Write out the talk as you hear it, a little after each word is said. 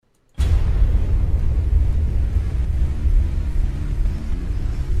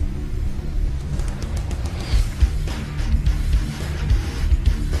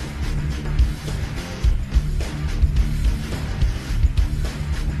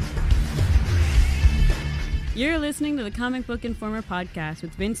You're listening to the Comic Book Informer podcast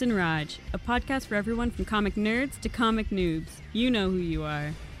with Vince and Raj, a podcast for everyone from comic nerds to comic noobs. You know who you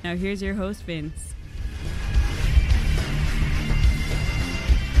are. Now here's your host, Vince.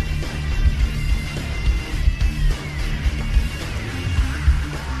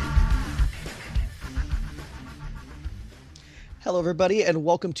 Hello, everybody, and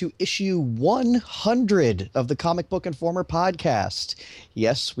welcome to issue 100 of the Comic Book Informer podcast.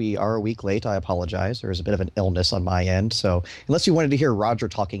 Yes, we are a week late. I apologize. There is a bit of an illness on my end. So unless you wanted to hear Roger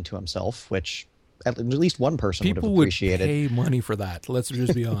talking to himself, which at least one person would have appreciated. People would pay money for that. Let's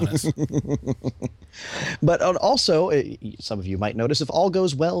just be honest. But also, some of you might notice, if all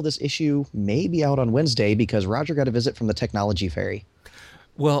goes well, this issue may be out on Wednesday because Roger got a visit from the Technology Fairy.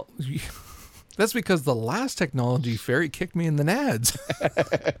 Well... That's because the last Technology Fairy kicked me in the nads.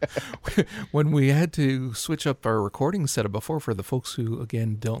 When we had to switch up our recording setup before, for the folks who,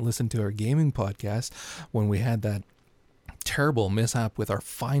 again, don't listen to our gaming podcast, when we had that terrible mishap with our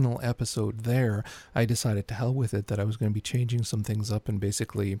final episode there, I decided to hell with it, that I was going to be changing some things up and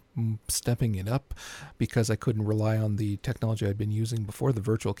basically stepping it up because I couldn't rely on the technology I'd been using before, the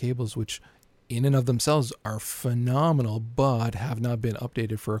virtual cables, which in and of themselves are phenomenal, but have not been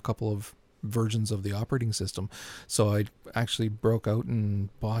updated for a couple of versions of the operating system. So I actually broke out and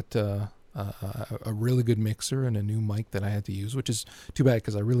bought a really good mixer and a new mic that I had to use, which is too bad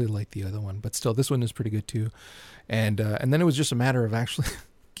because I really like the other one, but still this one is pretty good too. And then it was just a matter of actually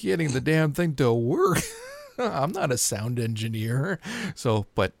getting the damn thing to work. I'm not a sound engineer. So,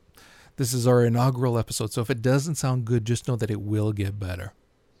 but this is our inaugural episode. So if it doesn't sound good, just know that it will get better.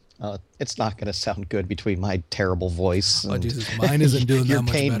 It's not going to sound good between my terrible voice and Jesus, mine isn't doing your that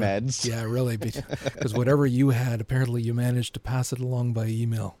much pain better. meds. Yeah, really, because whatever you had, apparently you managed to pass it along by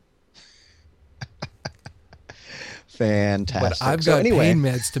email. Fantastic. But I've got pain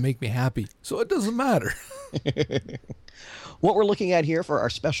meds to make me happy, so it doesn't matter. What we're looking at here for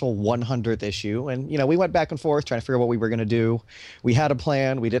our special 100th issue, and we went back and forth trying to figure out what we were going to do. We had a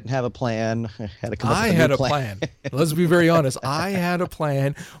plan. We didn't have a plan. I had a plan. Let's be very honest. I had a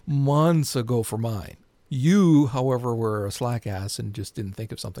plan months ago for mine. You, however, were a slack ass and just didn't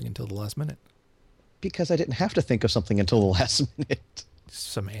think of something until the last minute. Because I didn't have to think of something until the last minute.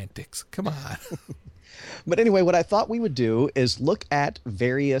 Semantics. Come on. But anyway, what I thought we would do is look at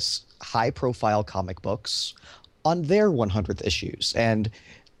various high-profile comic books on their 100th issues and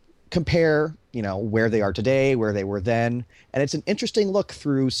compare, where they are today, where they were then. And it's an interesting look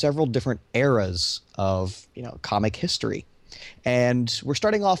through several different eras of, comic history. And we're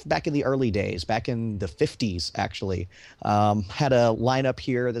starting off back in the early days, back in the 50s, actually. Had a lineup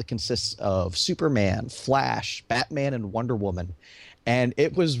here that consists of Superman, Flash, Batman, and Wonder Woman. And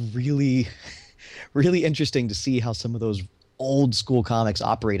it was really, really interesting to see how some of those old school comics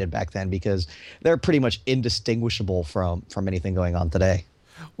operated back then, because they're pretty much indistinguishable from anything going on today.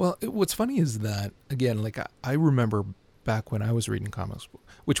 Well, what's funny is that, again, like I remember back when I was reading comics,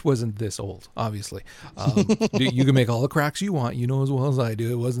 which wasn't this old, obviously. You can make all the cracks you want, as well as I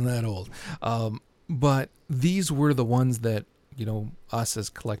do. It wasn't that old. But these were the ones that, us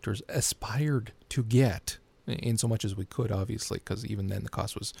as collectors aspired to get in so much as we could, obviously, because even then the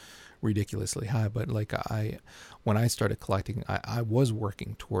cost was ridiculously high. But when I started collecting, I was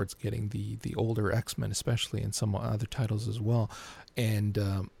working towards getting the older X-Men, especially, and some other titles as well. And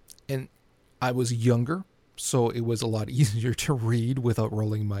I was younger, so it was a lot easier to read without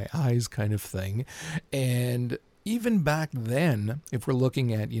rolling my eyes, kind of thing. And even back then, if we're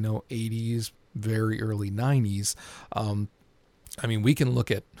looking at 80s, very early 90s, we can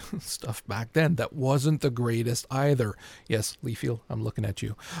look at stuff back then that wasn't the greatest either. Yes, Leafield, I'm looking at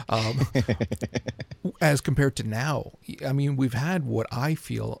you. As compared to now, we've had what I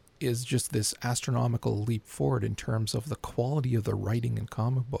feel is just this astronomical leap forward in terms of the quality of the writing in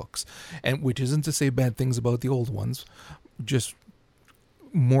comic books, and which isn't to say bad things about the old ones, just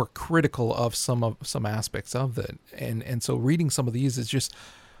more critical of some aspects of it. And so reading some of these is just,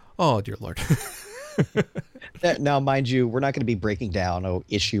 oh dear Lord. Now, mind you, we're not going to be breaking down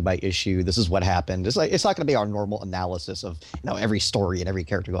issue by issue. This is what happened. It's not going to be our normal analysis of every story and every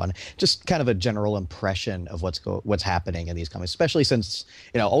character going on. Just kind of a general impression of what's happening in these comics, especially since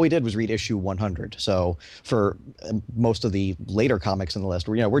all we did was read issue 100. So for most of the later comics in the list,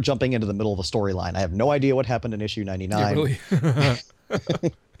 we're jumping into the middle of a storyline. I have no idea what happened in issue 99. Yeah,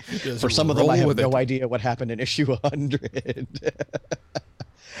 really? For some of them, I have no idea what happened in issue 100.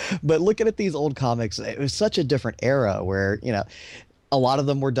 But looking at these old comics, it was such a different era where, a lot of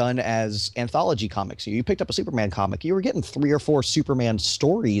them were done as anthology comics. You picked up a Superman comic, you were getting 3 or 4 Superman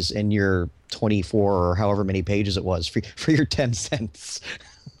stories in your 24 or however many pages it was for your 10 cents.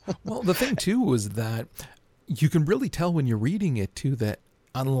 Well, the thing, too, was that you can really tell when you're reading it too that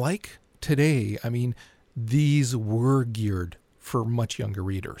unlike today, I mean, these were geared for much younger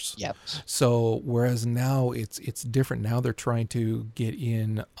readers. Yep. So whereas now it's different. Now they're trying to get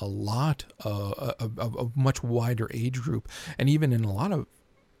in a lot a much wider age group, and even in a lot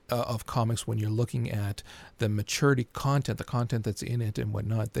of comics, when you're looking at the maturity content, the content that's in it and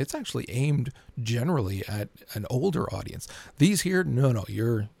whatnot, it's actually aimed generally at an older audience. These here, no,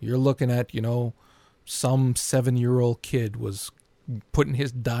 you're looking at, you know, some 7-year-old kid was putting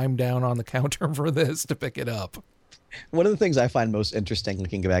his dime down on the counter for this to pick it up. One of the things I find most interesting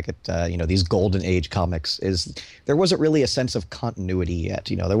looking back at, these golden age comics is there wasn't really a sense of continuity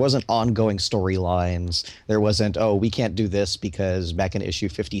yet. You know, there wasn't ongoing storylines. There wasn't, oh, we can't do this because back in issue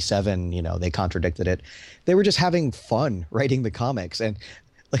 57, you know, they contradicted it. They were just having fun writing the comics and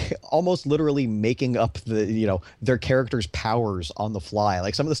like almost literally making up the, you know, their characters' powers on the fly.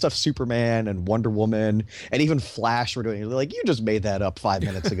 Like some of the stuff Superman and Wonder Woman and even Flash were doing. Like, you just made that up 5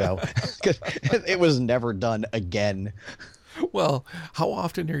 minutes ago. It was never done again. Well, how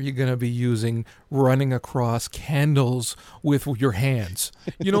often are you going to be using running across candles with your hands?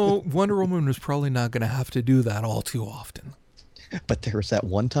 You know, Wonder Woman was probably not going to have to do that all too often. But there was that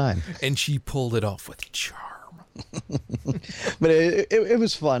one time. And she pulled it off with charm. But it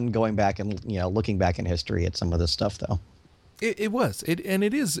was fun going back and, you know, looking back in history at some of this stuff, though. It was. And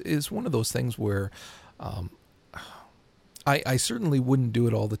it is one of those things where I certainly wouldn't do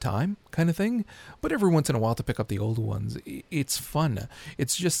it all the time kind of thing, but every once in a while to pick up the old ones, it's fun.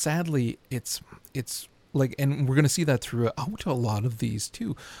 It's just sadly, it's like, and we're going to see that throughout a lot of these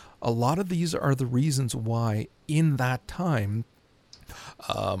too. A lot of these are the reasons why in that time,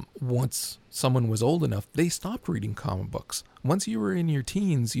 once someone was old enough, they stopped reading comic books. Once you were in your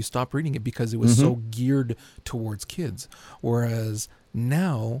teens, you stopped reading it because it was so geared towards kids. Whereas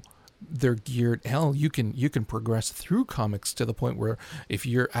now they're geared, hell, you can progress through comics to the point where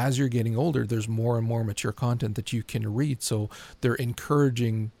as you're getting older, there's more and more mature content that you can read. So they're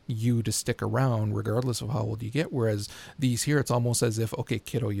encouraging you to stick around regardless of how old you get. Whereas these here, it's almost as if, okay,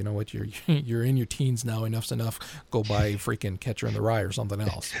 kiddo, you know what, you're in your teens now, enough's enough. Go buy freaking Catcher in the Rye or something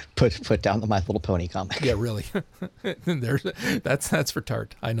else. Put down the My Little Pony comic. Yeah, really. That's for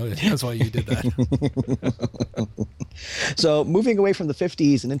Tart. I know that's why you did that. So moving away from the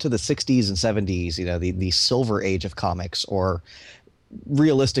 50s and into the 60s and 70s, you know, the silver age of comics, or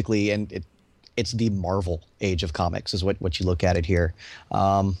realistically, and it's the Marvel age of comics is what you look at it here.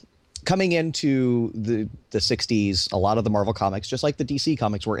 Coming into the 60s, a lot of the Marvel comics, just like the DC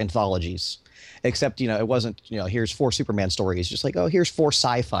comics, were anthologies. Except, you know, it wasn't, you know, here's 4 Superman stories, just like, oh, here's 4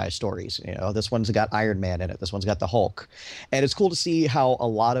 sci-fi stories. You know, this one's got Iron Man in it. This one's got the Hulk. And it's cool to see how a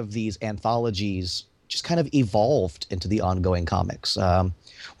lot of these anthologies just kind of evolved into the ongoing comics.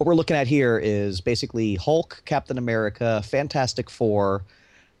 What we're looking at here is basically Hulk, Captain America, Fantastic Four,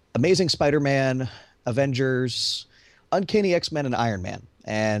 Amazing Spider-Man, Avengers, Uncanny X-Men, and Iron Man.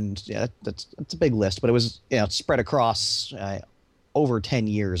 And yeah, that's a big list, but it was, you know, spread across over 10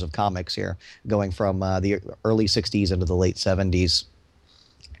 years of comics here, going from the early 60s into the late 70s.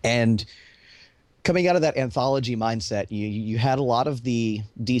 And coming out of that anthology mindset, you had a lot of the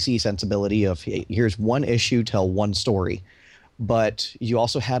DC sensibility of, hey, here's one issue, tell one story. But you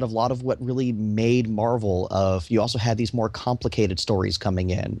also had a lot of what really made Marvel of, you also had these more complicated stories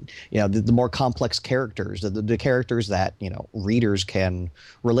coming in, you know, the more complex characters, the characters that, you know, readers can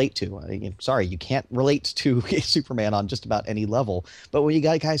relate to. Sorry, you can't relate to Superman on just about any level. But when you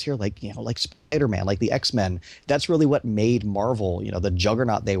got guys here like, you know, like Spider-Man, like the X-Men, that's really what made Marvel, you know, the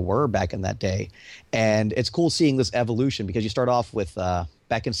juggernaut they were back in that day. And it's cool seeing this evolution because you start off with,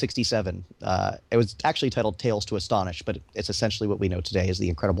 back in 67, it was actually titled Tales to Astonish, but it's essentially what we know today as the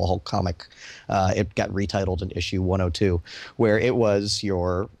Incredible Hulk comic. It got retitled in issue 102, where it was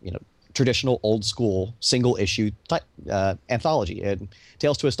your, you know, traditional old school single issue anthology. And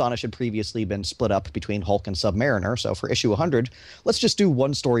Tales to Astonish had previously been split up between Hulk and Submariner. So for issue 100, let's just do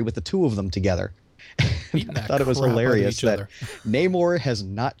one story with the two of them together. I thought it was hilarious that Namor has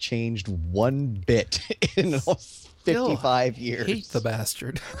not changed one bit in 55 years. Hate the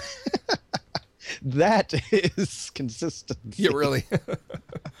bastard. That is consistency. Yeah, really.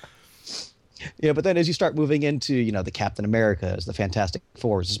 Yeah, but then as you start moving into, you know, the Captain Americas, the Fantastic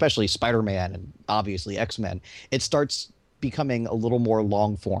Fours, especially Spider-Man and obviously X-Men, it starts becoming a little more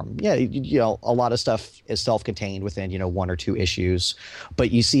long form. Yeah, you know, a lot of stuff is self-contained within, you know, 1 or 2 issues,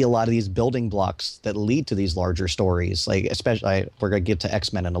 but you see a lot of these building blocks that lead to these larger stories. Like, especially, we're going to get to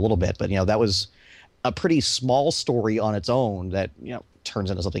X-Men in a little bit, but, you know, that was a pretty small story on its own that, you know,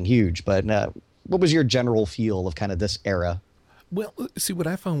 turns into something huge. But what was your general feel of kind of this era? Well, see, what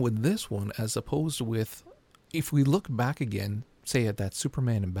I found with this one, as opposed with if we look back again, say at that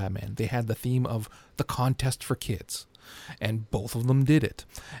Superman and Batman, they had the theme of the contest for kids, and both of them did it.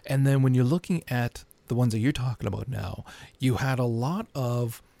 And then when you're looking at the ones that you're talking about now, you had a lot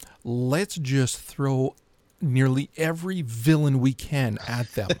of, let's just throw nearly every villain we can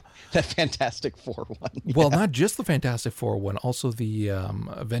at them. That Fantastic Four one. Yeah. Well, not just the Fantastic Four one, also the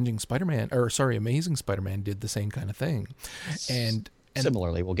Amazing Spider-Man did the same kind of thing. And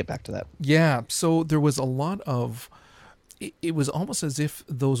similarly, we'll get back to that. Yeah, so there was a lot of, it was almost as if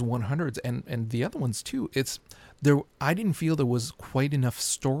those 100s and the other ones too, I didn't feel there was quite enough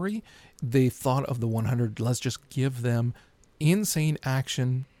story. They thought of the 100, let's just give them insane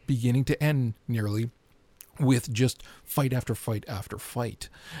action beginning to end nearly, with just fight after fight after fight.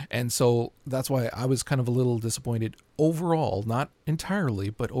 And so that's why I was kind of a little disappointed overall, not entirely,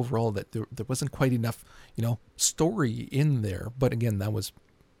 but overall that there wasn't quite enough, story in there. But again, that was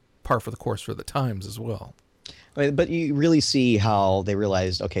par for the course for the times as well. But you really see how they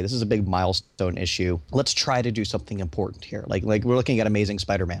realized, okay, this is a big milestone issue. Let's try to do something important here. Like we're looking at Amazing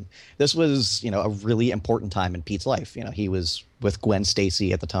Spider-Man. This was, a really important time in Pete's life. He was with Gwen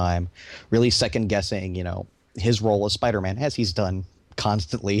Stacy at the time, really second guessing, his role as Spider-Man, as he's done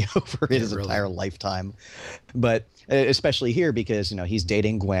constantly over his entire lifetime. But especially here because, he's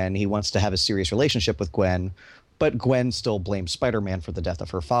dating Gwen. He wants to have a serious relationship with Gwen. But Gwen still blames Spider-Man for the death of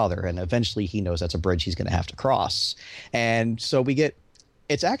her father, and eventually he knows that's a bridge he's going to have to cross. And so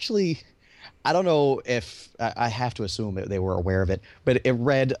it's actually, I don't know if, I have to assume that they were aware of it, but it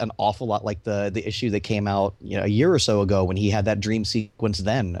read an awful lot like the issue that came out a year or so ago when he had that dream sequence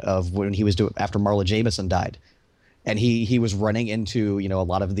then of when he was doing, after Marla Jameson died. And he was running into, a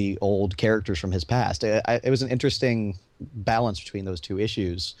lot of the old characters from his past. It was an interesting balance between those two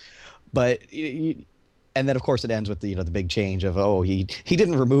issues. But... And then, of course, it ends with the big change of, he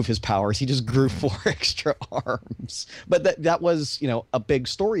didn't remove his powers. He just grew 4 extra arms. But that was, a big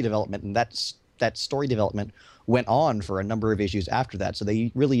story development. And that story development went on for a number of issues after that. So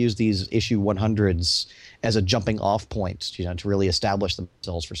they really used these issue 100s as a jumping off point, to really establish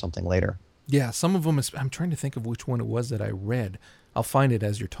themselves for something later. Yeah, some of them, I'm trying to think of which one it was that I read. I'll find it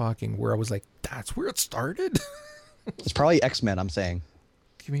as you're talking, where I was like, that's where it started? It's probably X-Men, I'm saying.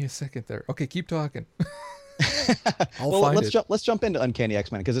 Give me a second there. Okay, keep talking. Let's jump into Uncanny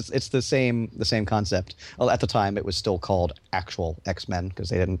X-Men because it's the same concept. Well, at the time, it was still called actual X-Men because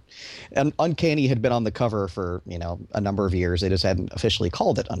they didn't. And Uncanny had been on the cover for a number of years. They just hadn't officially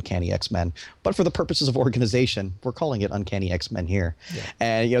called it Uncanny X-Men. But for the purposes of organization, we're calling it Uncanny X-Men here. Yeah.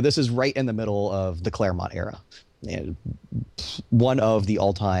 And this is right in the middle of the Claremont era. One of the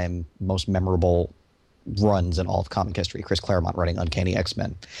all-time most memorable runs in all of comic history, Chris Claremont running Uncanny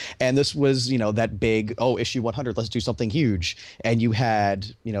X-Men. And this was, that big, issue 100, let's do something huge. And you had,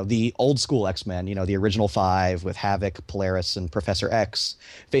 the old school X-Men, the original 5 with Havoc, Polaris, and Professor X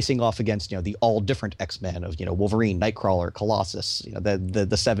facing off against, the all different X-Men of, Wolverine, Nightcrawler, Colossus, the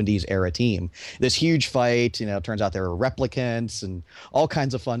 70s era team. This huge fight, turns out there were replicants and all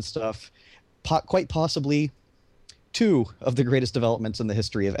kinds of fun stuff. Quite possibly 2 of the greatest developments in the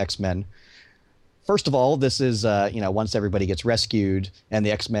history of X-Men. First of all, this is, once everybody gets rescued and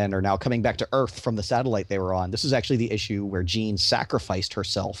the X-Men are now coming back to Earth from the satellite they were on, this is actually the issue where Jean sacrificed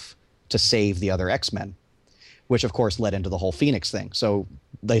herself to save the other X-Men, which, of course, led into the whole Phoenix thing. So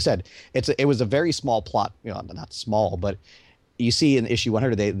they said it was a very small plot, not small, but you see in issue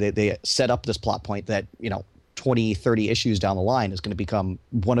 100, they set up this plot point that, 20, 30 issues down the line is going to become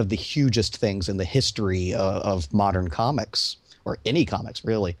one of the hugest things in the history of modern comics, or any comics,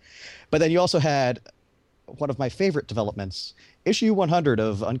 really. But then you also had one of my favorite developments. Issue 100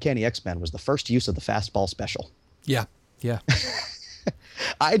 of Uncanny X-Men was the first use of the fastball special. Yeah.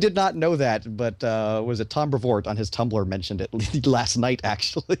 I did not know that, but was it Tom Brevoort on his Tumblr mentioned it last night,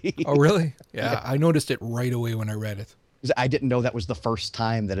 actually. Oh, really? Yeah, I noticed it right away when I read it. I didn't know that was the first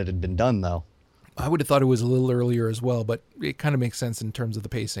time that it had been done, though. I would have thought it was a little earlier as well, but it kind of makes sense in terms of the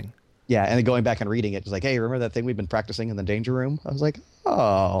pacing. Yeah, and then going back and reading it, it's like, hey, remember that thing we've been practicing in the Danger Room? I was like,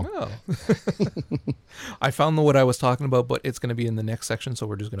 oh. I found what I was talking about, but it's going to be in the next section, so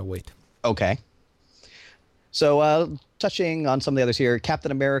we're just going to wait. Okay. So touching on some of the others here,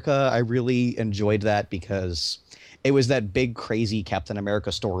 Captain America, I really enjoyed that because it was that big, crazy Captain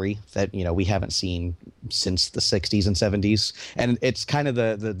America story that, we haven't seen since the 60s and 70s. And it's kind of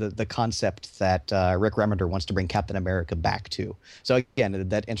the concept that Rick Remender wants to bring Captain America back to. So again,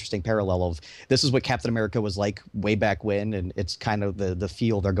 that interesting parallel of this is what Captain America was like way back when, and it's kind of the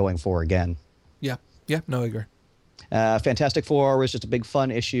feel they're going for again. Yeah, no, I agree. Fantastic Four was just a big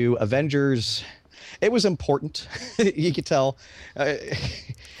fun issue. Avengers, it was important. You could tell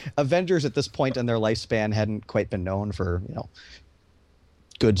Avengers at this point in their lifespan hadn't quite been known for,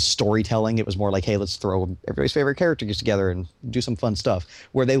 good storytelling. It was more like, hey, let's throw everybody's favorite characters together and do some fun stuff,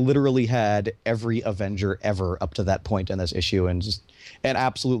 where they literally had every Avenger ever up to that point in this issue, and just an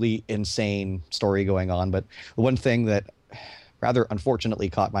absolutely insane story going on. But the one thing that rather unfortunately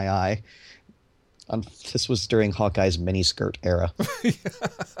caught my eye, this was during Hawkeye's miniskirt era.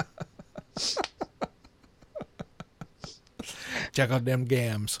 Check out them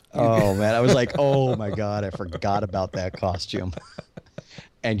gams. Oh man, I was like, oh my god, I forgot about that costume.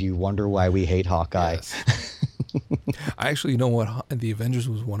 And you wonder why we hate Hawkeye. Yes. I actually, you know what? The Avengers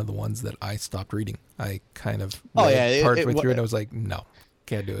was one of the ones that I stopped reading. I kind of partway through it. I was like, no,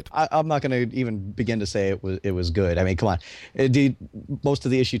 can't do it. I'm not going to even begin to say it was good. I mean, come on. Most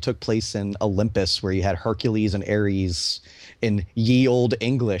of the issue took place in Olympus, where you had Hercules and Ares in ye old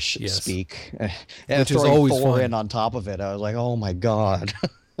English speak, and which is always Thor fun. in on top of it. I was like, oh my god.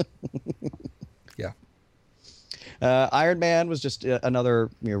 Yeah. Iron Man was just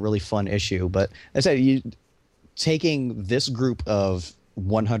another really fun issue. But as I said, taking this group of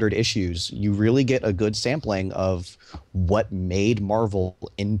 100 issues, you really get a good sampling of what made Marvel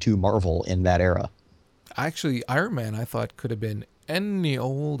into Marvel in that era. Actually, Iron Man, I thought, could have been any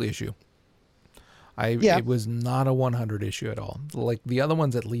old issue. It was not a 100 issue at all. Like the other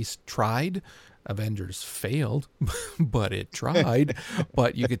ones at least tried. Avengers failed, but it tried.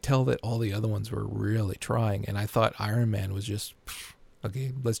 But you could tell that all the other ones were really trying. And I thought Iron Man was just,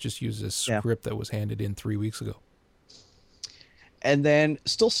 okay, let's just use this script that was handed in 3 weeks ago. And then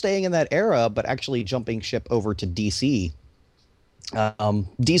still staying in that era, but actually jumping ship over to DC.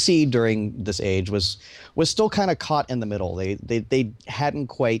 DC during this age was still kind of caught in the middle. They hadn't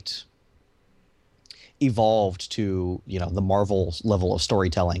quite evolved to the Marvel level of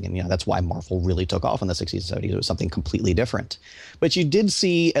storytelling, and that's why Marvel really took off in the 60s and 70s. It was something completely different. But you did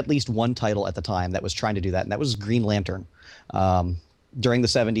see at least one title at the time that was trying to do that, and that was Green Lantern. During the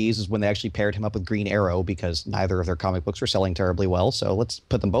 70s is when they actually paired him up with Green Arrow, because neither of their comic books were selling terribly well, so let's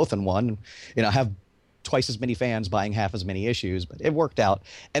put them both in one and have twice as many fans buying half as many issues. But it worked out,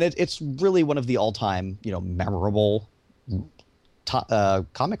 and it's really one of the all-time memorable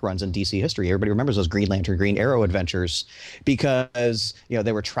comic runs in DC history. Everybody remembers those Green Lantern, Green Arrow adventures, because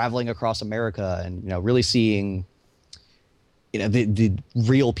they were traveling across America and really seeing the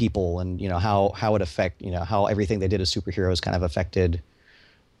real people, and how it affect how everything they did as superheroes kind of affected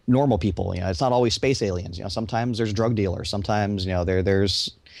normal people. It's not always space aliens. Sometimes there's drug dealers. Sometimes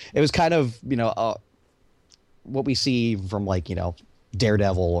there's it was kind of what we see from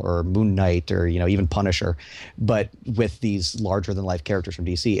Daredevil or Moon Knight or even Punisher, but with these larger than life characters from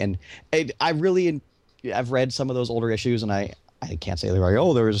DC. And I've read some of those older issues, and I can't say they're like,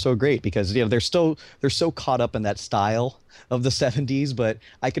 oh, they were so great, because they're so caught up in that style of the 70s. But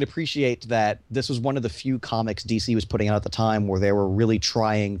I could appreciate that this was one of the few comics DC was putting out at the time where they were really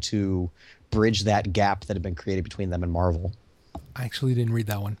trying to bridge that gap that had been created between them and Marvel. I actually didn't read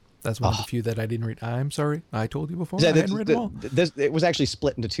that one. That's one of the few that I didn't read. I'm sorry. I told you before. I hadn't read them all. It was actually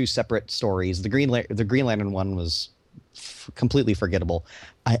split into two separate stories. The Green Lantern one was completely forgettable.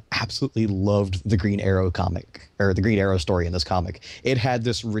 I absolutely loved the Green Arrow comic, or the Green Arrow story in this comic. It had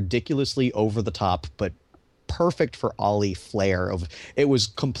this ridiculously over the top, but perfect for Ollie flair of, it was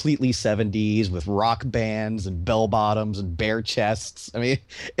completely 70s with rock bands and bell bottoms and bare chests. I mean,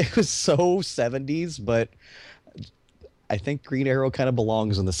 it was so 70s, but I think Green Arrow kind of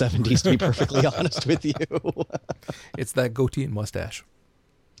belongs in the 70s, to be perfectly honest with you. It's that goatee and mustache.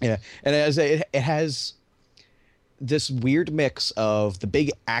 Yeah, and it has this weird mix of the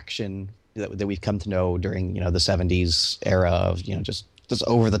big action that we've come to know during the 70s era of just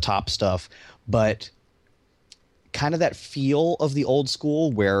over the top stuff, but kind of that feel of the old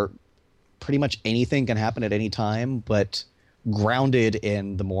school where pretty much anything can happen at any time, but grounded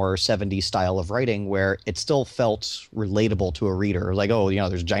in the more 70s style of writing, where it still felt relatable to a reader. Like, oh,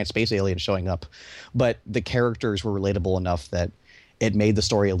 there's giant space aliens showing up, but the characters were relatable enough that it made the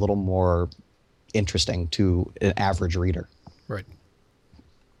story a little more interesting to an average reader. Right.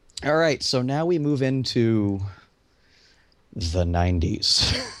 All right, so now we move into the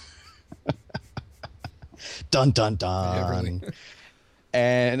 90s. Dun, dun, dun. Yeah, really.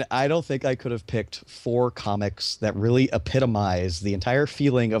 And I don't think I could have picked 4 comics that really epitomize the entire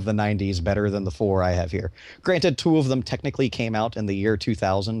feeling of the 90s better than the 4 I have here. Granted, 2 of them technically came out in the year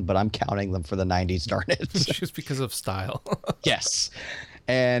 2000, but I'm counting them for the 90s, darn it. Just because of style. Yes.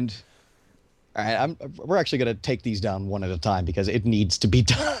 And all right, we're actually going to take these down one at a time because it needs to be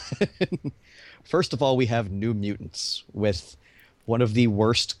done. First of all, we have New Mutants with one of the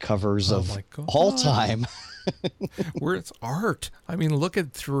worst covers of my God. all time. Where it's art. I mean, look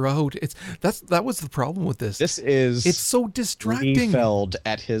at throughout. That was the problem with this. It's so distracting. Liefeld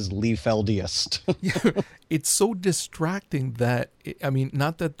at his Liefeldiest. It's so distracting that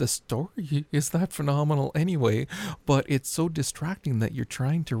not that the story is that phenomenal anyway, but it's so distracting that you're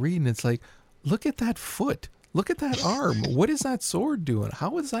trying to read and it's like, look at that foot. Look at that arm. What is that sword doing? How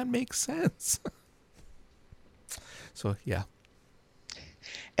does that make sense? So, yeah.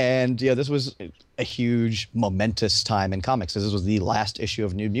 And yeah, this was a huge, momentous time in comics. This was the last issue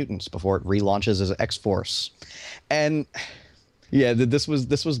of New Mutants before it relaunches as X-Force. And yeah, this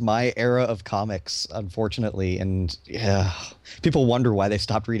was my era of comics, unfortunately. And yeah, people wonder why they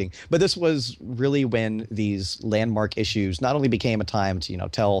stopped reading. But this was really when these landmark issues not only became a time to,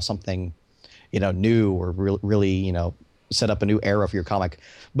 tell something, new or really, set up a new era for your comic,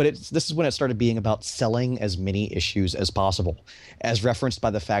 but this is when it started being about selling as many issues as possible, as referenced by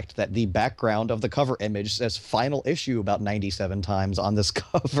the fact that the background of the cover image says final issue about 97 times on this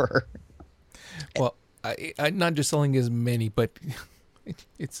cover. Well, I'm not just selling as many, but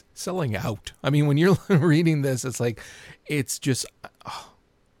it's selling out. I mean, when you're reading this, it's like, it's just,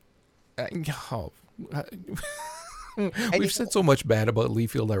 we've said so much bad about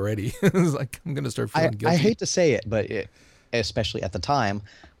Liefeld already. It's like, I'm going to start feeling guilty. I hate to say it, but especially at the time,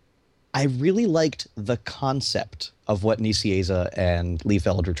 I really liked the concept of what Nicieza and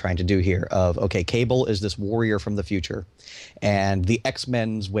Liefeld were trying to do here of, okay, Cable is this warrior from the future, and the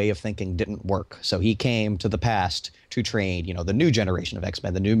X-Men's way of thinking didn't work. So he came to the past to train, the new generation of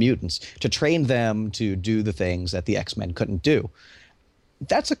X-Men, the New Mutants, to train them to do the things that the X-Men couldn't do.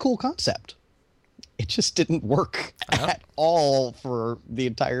 That's a cool concept. It just didn't work at all for the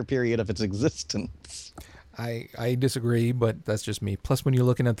entire period of its existence. I disagree, but that's just me. Plus, when you're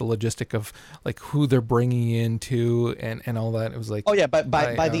looking at the logistic of like who they're bringing into and all that, it was like, oh yeah, but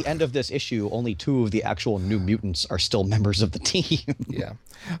by the end of this issue, only 2 of the actual New Mutants are still members of the team. Yeah,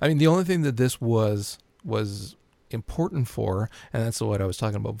 I mean, the only thing that this was important for, and that's what I was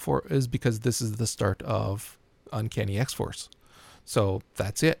talking about before, is because this is the start of Uncanny X-Force. So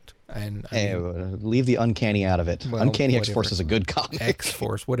that's it. And leave the uncanny out of it. Well, Uncanny X-Force is a good comic.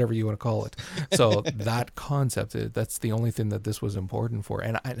 X-Force, whatever you want to call it. So that concept, that's the only thing that this was important for.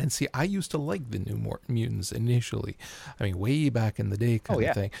 And see, I used to like the New Mutants initially. I mean, way back in the day kind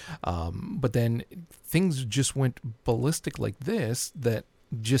of thing. But then things just went ballistic like this that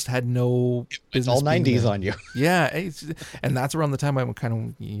just had no business. It's all 90s on you. Yeah. And that's around the time I would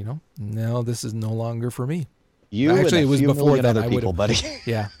kind of, no, this is no longer for me. You actually, it was before that. Other people, buddy.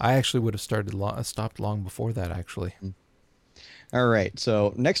 Yeah, I actually would have stopped long before that, actually. All right,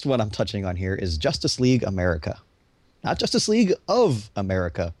 so next one I'm touching on here is Justice League America. Not Justice League of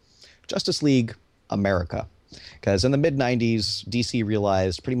America, Justice League America. Because in the mid-90s, DC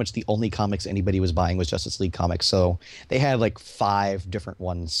realized pretty much the only comics anybody was buying was Justice League comics, so they had like 5 different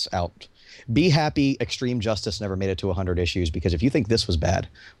ones out. Be happy, Extreme Justice never made it to 100 issues, because if you think this was bad,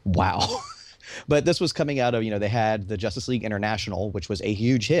 wow. But this was coming out of, they had the Justice League International, which was a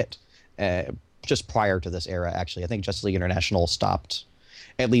huge hit just prior to this era, actually. I think Justice League International stopped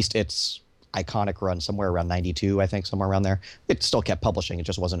at least its iconic run somewhere around 92, I think, somewhere around there. It still kept publishing. It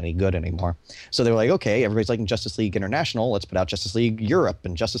just wasn't any good anymore. So they were like, okay, everybody's liking Justice League International. Let's put out Justice League Europe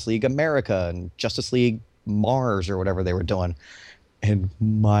and Justice League America and Justice League Mars or whatever they were doing. And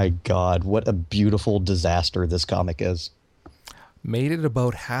my God, what a beautiful disaster this comic is. Made it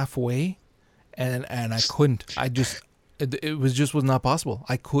about halfway. And I couldn't. It was not possible.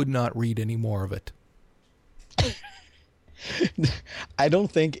 I could not read any more of it. I don't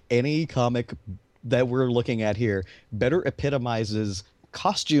think any comic that we're looking at here better epitomizes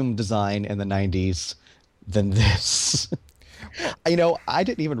costume design in the 90s than this. I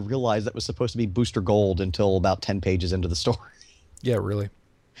didn't even realize that was supposed to be Booster Gold until about 10 pages into the story. Yeah, really.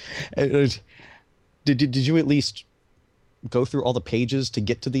 Did you at least go through all the pages to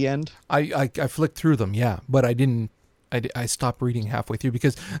get to the end? I flicked through them, yeah, but I didn't. I stopped reading halfway through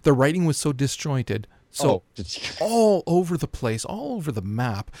because the writing was so disjointed, all over the place, all over the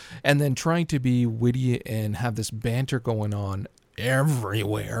map, and then trying to be witty and have this banter going on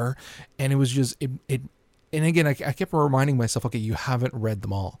everywhere, and it was just it. And again, I kept reminding myself, okay, you haven't read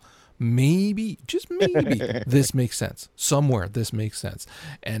them all. Maybe, just maybe, this makes sense. Somewhere this makes sense,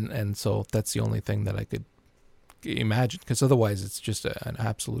 and so that's the only thing that I could imagine, because otherwise it's just an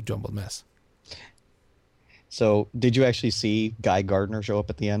absolute jumbled mess. So did you actually see Guy Gardner show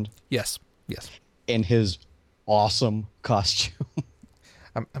up at the end? Yes In his awesome costume.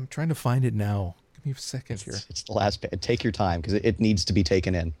 I'm trying to find it now Give me a second here. It's the last bit. Take your time because it needs to be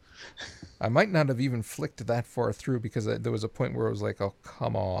taken in. I might not have even flicked that far through because there was a point where I was like, oh,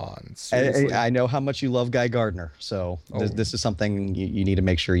 come on. Seriously? I know how much you love Guy Gardner, so this is something you need to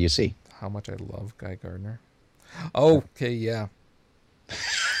make sure you see. How much I love Guy Gardner. Okay, yeah.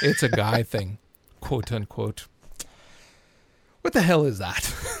 It's a guy thing, quote unquote. What the hell is that?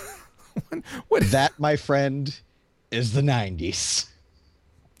 what? That, my friend, is the 90s.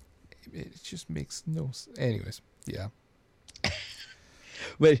 It just makes no sense. Anyways, yeah.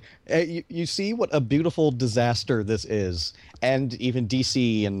 But you see what a beautiful disaster this is. And even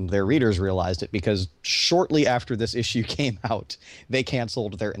DC and their readers realized it because shortly after this issue came out, they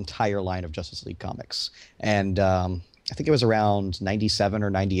canceled their entire line of Justice League comics. And I think it was around 97 or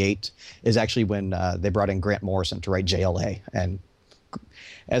 98 is actually when they brought in Grant Morrison to write JLA. And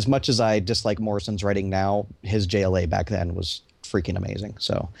as much as I dislike Morrison's writing now, his JLA back then was freaking amazing.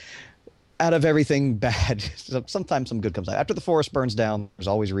 So out of everything bad, sometimes some good comes out. After the forest burns down, there's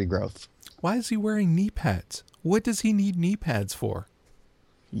always regrowth. Why is he wearing knee pads? What does he need knee pads for?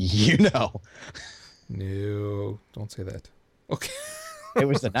 You know. No, don't say that. Okay. It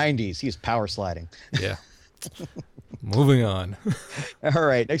was the 90s. He's power sliding. Yeah. Moving on. All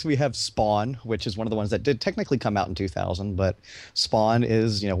right. Next we have Spawn, which is one of the ones that did technically come out in 2000, but Spawn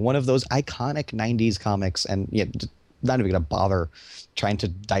is, one of those iconic 90s comics, and not even going to bother trying to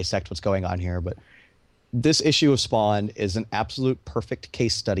dissect what's going on here, but this issue of Spawn is an absolute perfect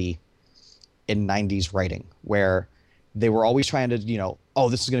case study in 90s writing, where they were always trying to, oh,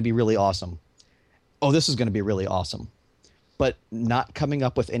 this is going to be really awesome. Oh, this is going to be really awesome. But not coming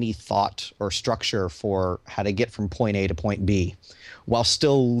up with any thought or structure for how to get from point A to point B while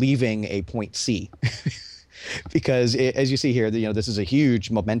still leaving a point C. Because as you see here, this is a huge,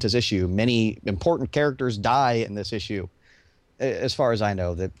 momentous issue. Many important characters die in this issue. As far as I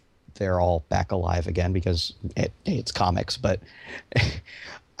know, that they're all back alive again because it's comics. But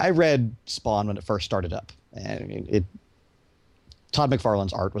I read Spawn when it first started up. And Todd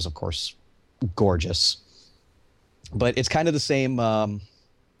McFarlane's art was, of course, gorgeous. But it's kind of the same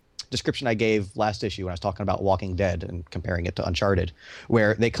description I gave last issue when I was talking about Walking Dead and comparing it to Uncharted,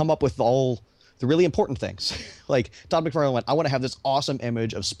 where they come up with all the really important things. Like Todd McFarlane went, I want to have this awesome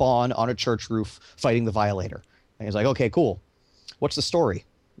image of Spawn on a church roof fighting the Violator. And he's like, okay, cool. What's the story?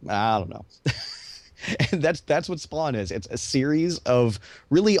 I don't know. And that's what Spawn is. It's a series of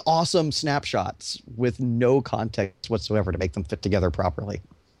really awesome snapshots with no context whatsoever to make them fit together properly.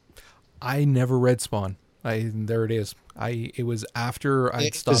 I never read Spawn. There it is. It was after I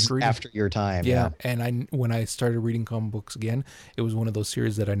stopped reading. After your time. Yeah. And when I started reading comic books again, it was one of those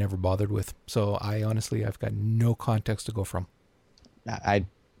series that I never bothered with. So I've got no context to go from. I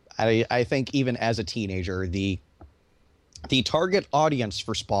think even as a teenager, the target audience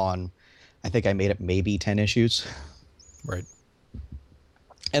for Spawn, I think I made it maybe 10 issues. Right.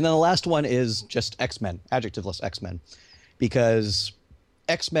 And then the last one is just X-Men, adjectiveless X-Men, because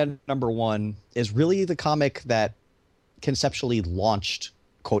X-Men #1 is really the comic that conceptually launched,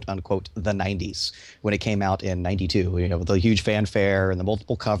 quote unquote, the 90s when it came out in 92, with the huge fanfare and the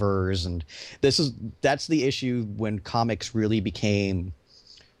multiple covers. And that's the issue when comics really became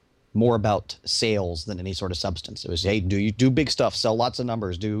more about sales than any sort of substance. It was, hey, do big stuff, sell lots of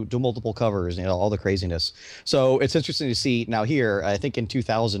numbers, do multiple covers, all the craziness. So it's interesting to see now here, I think in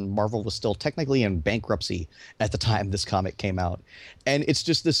 2000, Marvel was still technically in bankruptcy at the time this comic came out. And it's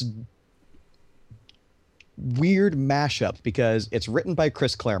just this weird mashup because it's written by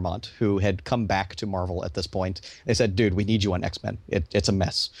Chris Claremont, who had come back to Marvel at this point. They said, dude, we need you on X-Men. It's a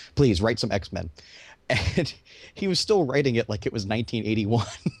mess. Please write some X-Men. And he was still writing it like it was 1981.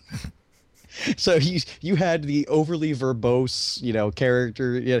 So you had the overly verbose,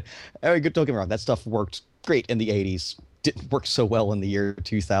 character. Don't get me wrong, that stuff worked great in the 80s. Didn't work so well in the year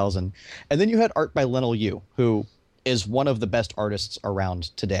 2000. And then you had art by Leinil Yu, who is one of the best artists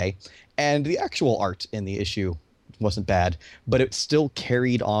around today. And the actual art in the issue wasn't bad, but it still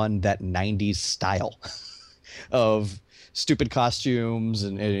carried on that 90s style of stupid costumes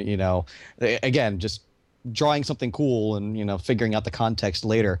and again, just drawing something cool and figuring out the context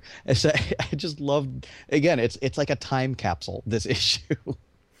later. I just loved, again, it's like a time capsule, this issue.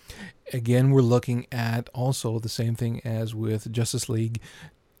 Again, we're looking at also the same thing as with Justice League,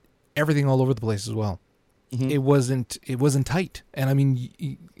 everything all over the place as well. Mm-hmm. It wasn't tight. And I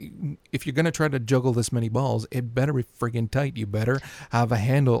mean, if you're going to try to juggle this many balls, it better be friggin' tight. You better have a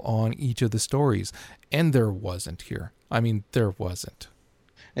handle on each of the stories. And there wasn't here. I mean, there wasn't.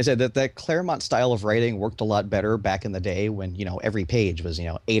 I said that Claremont style of writing worked a lot better back in the day when, every page was,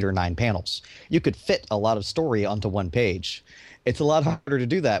 8 or 9 panels. You could fit a lot of story onto one page. it's a lot harder to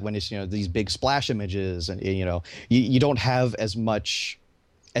do that when it's, these big splash images, and you don't have as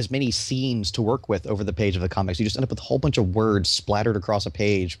many scenes to work with over the page of the comics. You just end up with a whole bunch of words splattered across a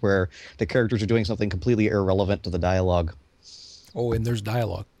page where the characters are doing something completely irrelevant to the dialogue. Oh, and there's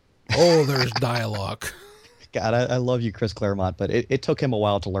dialogue. Oh, there's dialogue. God, I love you, Chris Claremont, but it took him a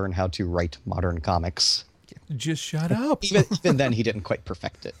while to learn how to write modern comics. Just shut up. Even then, he didn't quite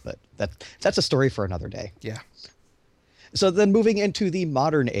perfect it, but that's a story for another day. Yeah. So then moving into the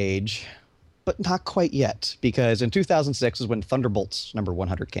modern age, but not quite yet, because in 2006 is when Thunderbolts number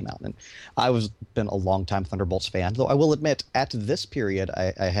 100 came out, and I was been a longtime Thunderbolts fan, though I will admit at this period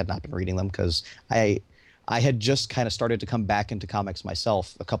I had not been reading them because I had just kind of started to come back into comics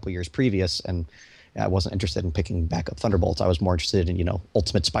myself a couple years previous, and I wasn't interested in picking back up Thunderbolts. I was more interested in,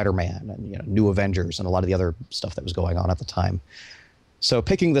 Ultimate Spider-Man and, New Avengers and a lot of the other stuff that was going on at the time. So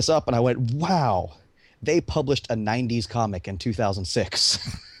picking this up, and I went, wow, they published a 90s comic in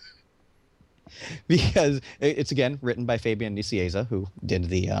 2006. Because it's, again, written by Fabian Nicieza, who did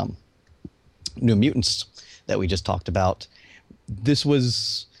the New Mutants that we just talked about. This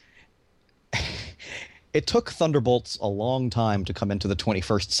was... It took Thunderbolts a long time to come into the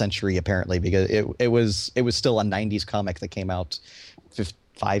 21st century, apparently, because it was still a 90s comic that came out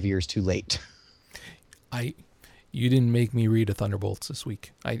 5 years too late. You didn't make me read a Thunderbolts this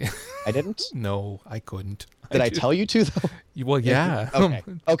week. I didn't? No, I couldn't. Did I tell you to, though? Well, yeah.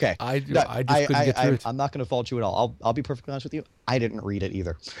 Okay. I just couldn't get through it. I'm not going to fault you at all. I'll be perfectly honest with you. I didn't read it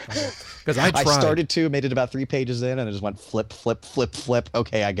either. Because I tried. I started to, made it about 3 pages in, and it just went flip, flip, flip, flip.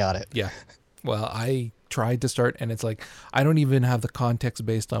 Okay, I got it. Yeah. Well, I tried to start, and it's like I don't even have the context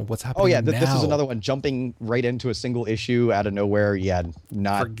based on what's happening. This is another one jumping right into a single issue out of nowhere. Yeah,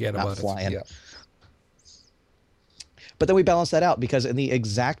 not flying. Yeah. But then we balance that out because in the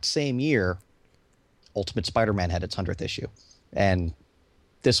exact same year, Ultimate Spider-Man had its 100th issue, and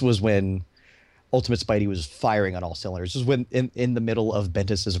this was when Ultimate Spidey was firing on all cylinders. This was when in the middle of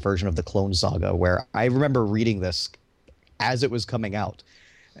Bendis's version of the Clone Saga, where I remember reading this as it was coming out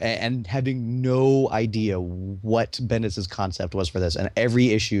and having no idea what Bendis's concept was for this. And every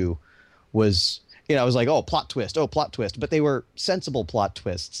issue was, I was like, oh, plot twist. But they were sensible plot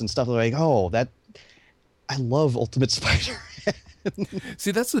twists and stuff like, I love Ultimate Spider.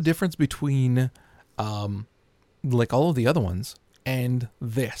 See, that's the difference between like all of the other ones and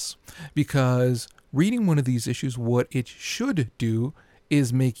this. Because reading one of these issues, what it should do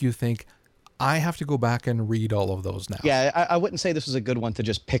is make you think, I have to go back and read all of those now. Yeah, I wouldn't say this was a good one to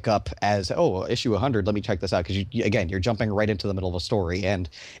just pick up as, issue 100, let me check this out. Because, you're jumping right into the middle of a story. And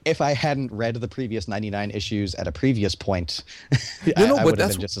if I hadn't read the previous 99 issues at a previous point, I would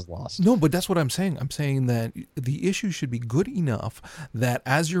have been just as lost. No, but that's what I'm saying. I'm saying that the issue should be good enough that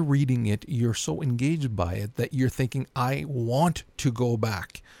as you're reading it, you're so engaged by it that you're thinking, I want to go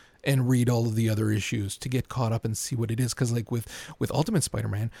back and read all of the other issues to get caught up and see what it is. Because like with Ultimate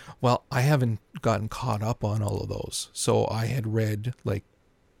Spider-Man, well, I haven't gotten caught up on all of those. So I had read like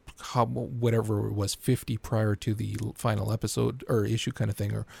whatever it was, 50 prior to the final episode or issue kind of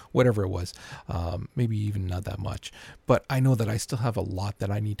thing, or whatever it was. Maybe even not that much. But I know that I still have a lot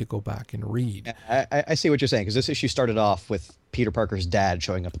that I need to go back and read. I see what you're saying, because this issue started off with Peter Parker's dad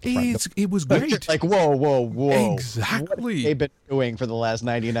showing up at the front. It was great. Like, whoa. Exactly. What have they been doing for the last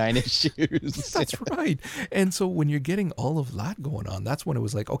 99 issues? That's right. And so when you're getting all of that going on, that's when it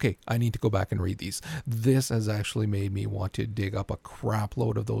was like, okay, I need to go back and read these. This has actually made me want to dig up a crap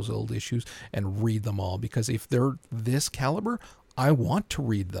load of those old issues and read them all, because if they're this caliber, I want to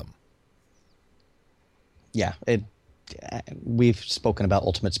read them. Yeah, we've spoken about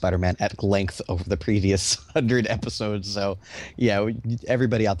Ultimate Spider-Man at length over the previous 100 episodes. So, yeah,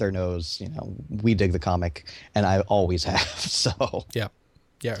 everybody out there knows, we dig the comic, and I always have. So, yeah,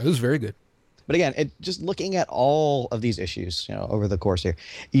 it was very good. But again, just looking at all of these issues, over the course here,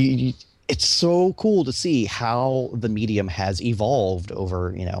 it's so cool to see how the medium has evolved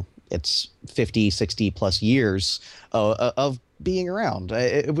over, its 50, 60 plus years of being around.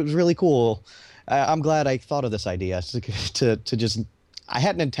 It was really cool. I'm glad I thought of this idea to just, I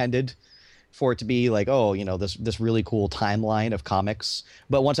hadn't intended for it to be like, this really cool timeline of comics.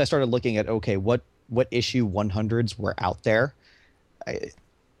 But once I started looking at, okay, what issue 100s were out there,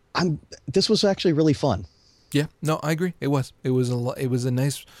 this was actually really fun. Yeah, no, I agree. It was a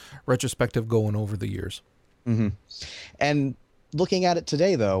nice retrospective going over the years. Mm-hmm. And looking at it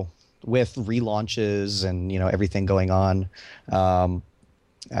today, though, with relaunches and, everything going on,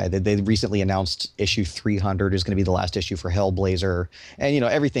 They recently announced issue 300 is going to be the last issue for Hellblazer, and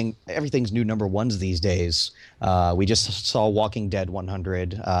everything's new number ones these days. We just saw Walking Dead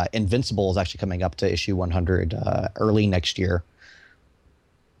 100. Invincible is actually coming up to issue 100 early next year.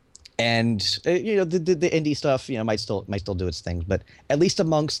 And the indie stuff might still do its thing, but at least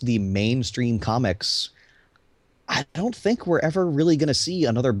amongst the mainstream comics, I don't think we're ever really going to see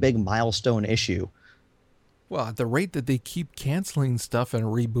another big milestone issue. Well, at the rate that they keep canceling stuff and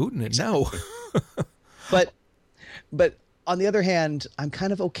rebooting it, no. But on the other hand, I'm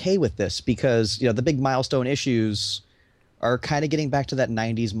kind of okay with this because the big milestone issues are kind of getting back to that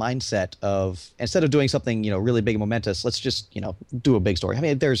 90s mindset of, instead of doing something really big and momentous, let's just do a big story. I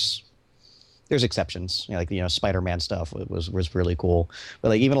mean, there's exceptions, like Spider-Man stuff was really cool, but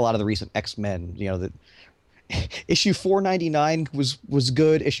like even a lot of the recent X-Men, that issue 499 was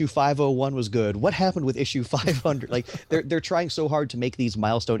good. Issue 501 was good. What happened with issue 500? Like they're trying so hard to make these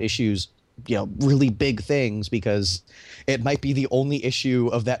milestone issues, really big things because it might be the only issue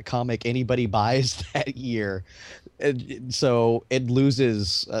of that comic anybody buys that year. And so it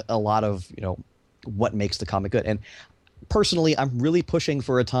loses a lot of, what makes the comic good. And personally, I'm really pushing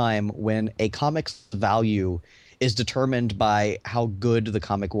for a time when a comic's value is determined by how good the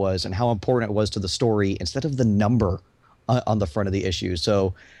comic was and how important it was to the story instead of the number on the front of the issue.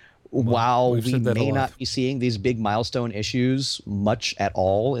 So while we may not be seeing these big milestone issues much at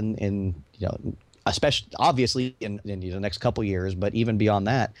all in especially obviously in the next couple years, but even beyond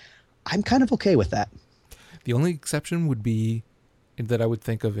that, I'm kind of okay with that. The only exception would be that I would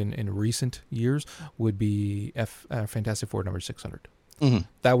think of in recent years would be Fantastic Four number 600. Mm-hmm.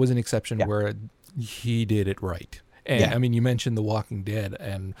 That was an exception where he did it right. And I mean, you mentioned The Walking Dead,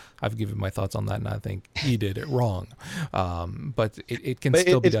 and I've given my thoughts on that, and I think he did it wrong. But it can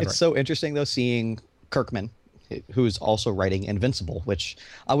still be done right. It's so interesting, though, seeing Kirkman, who's also writing Invincible, which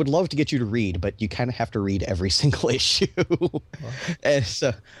I would love to get you to read, but you kind of have to read every single issue. And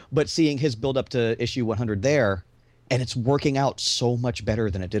so, but seeing his build up to issue 100 there, and it's working out so much better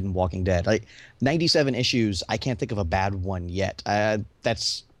than it did in Walking Dead. Like 97 issues, I can't think of a bad one yet.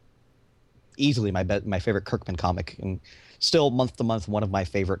 That's easily my favorite Kirkman comic, and still month to month one of my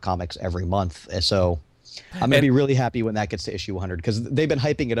favorite comics every month. So I'm gonna be really happy when that gets to issue 100 because they've been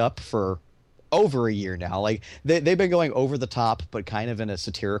hyping it up for over a year now. Like they've been going over the top, but kind of in a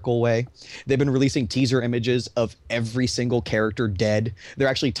satirical way. They've been releasing teaser images of every single character dead. They're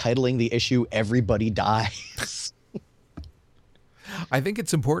actually titling the issue "Everybody Dies." I think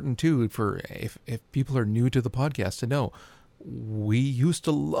it's important too for if people are new to the podcast to know we used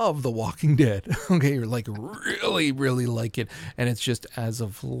to love The Walking Dead. Okay, you're like really, really like it, and it's just as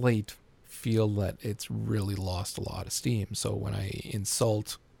of late feel that it's really lost a lot of steam. So when I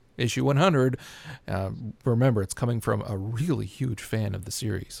insult issue 100, remember it's coming from a really huge fan of the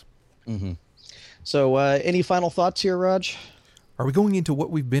series. Mm-hmm. So any final thoughts here, Raj? Are we going into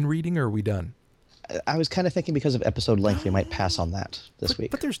what we've been reading, or are we done? I was kind of thinking because of episode length, we might pass on that this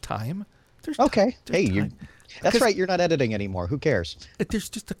week. But there's time. Okay. Hey, that's right. You're not editing anymore. Who cares? There's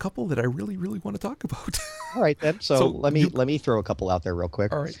just a couple that I really, really want to talk about. All right, then. So let me throw a couple out there real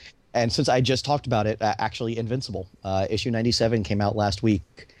quick. All right. And since I just talked about it, actually, Invincible issue 97 came out last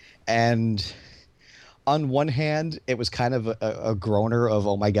week, and on one hand, it was kind of a groaner of,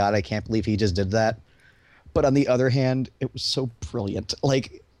 oh my God, I can't believe he just did that. But on the other hand, it was so brilliant.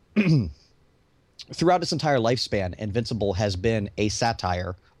 Like throughout its entire lifespan, Invincible has been a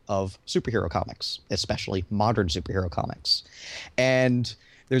satire of superhero comics, especially modern superhero comics. And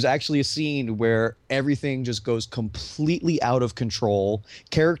there's actually a scene where everything just goes completely out of control.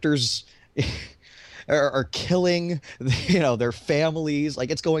 Characters are killing, their families.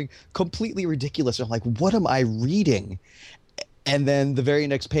 Like, it's going completely ridiculous. I'm like, what am I reading? And then the very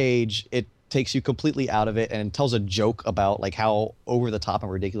next page, it takes you completely out of it and tells a joke about like how over the top and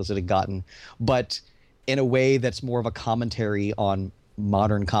ridiculous it had gotten, but in a way that's more of a commentary on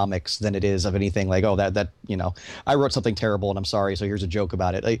modern comics than it is of anything like, oh, that I wrote something terrible and I'm sorry, so here's a joke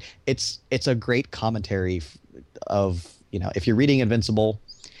about it. Like, it's a great commentary of, if you're reading Invincible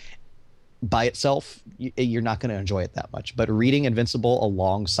by itself, you're not going to enjoy it that much. But reading Invincible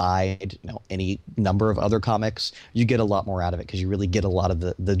alongside any number of other comics, you get a lot more out of it because you really get a lot of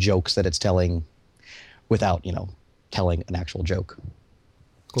the jokes that it's telling without telling an actual joke.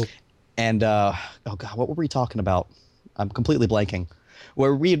 Cool. And oh God, what were we talking about? I'm completely blanking.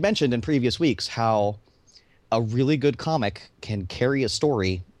 Where we had mentioned in previous weeks how a really good comic can carry a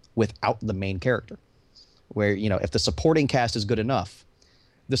story without the main character. Where if the supporting cast is good enough.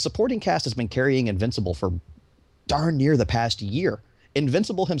 The supporting cast has been carrying Invincible for darn near the past year.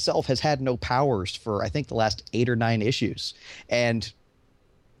 Invincible himself has had no powers for, I think, the last 8 or 9 issues. And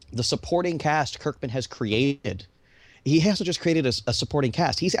the supporting cast Kirkman has created. He hasn't just created a supporting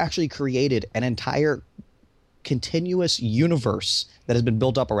cast. He's actually created an entire continuous universe that has been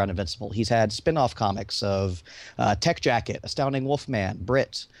built up around Invincible. He's had spin-off comics of Tech Jacket, Astounding Wolfman,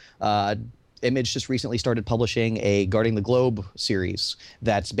 Brit. Image just recently started publishing a Guarding the Globe series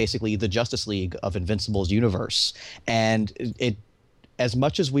that's basically the Justice League of Invincible's universe. And it, as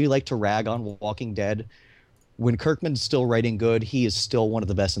much as we like to rag on Walking Dead, when Kirkman's still writing good, he is still one of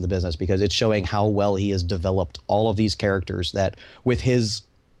the best in the business, because it's showing how well he has developed all of these characters, that with his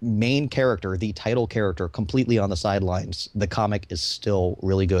main character, the title character, completely on the sidelines, the comic is still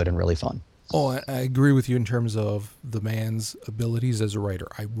really good and really fun. Oh, I agree with you in terms of the man's abilities as a writer.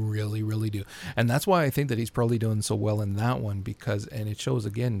 I really, really do. And that's why I think that he's probably doing so well in that one, because, and it shows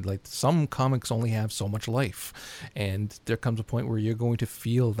again, like some comics only have so much life. And there comes a point where you're going to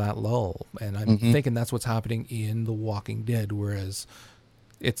feel that lull. And I'm thinking that's what's happening in The Walking Dead, whereas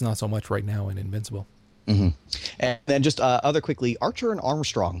it's not so much right now in Invincible. And then just other quickly, Archer and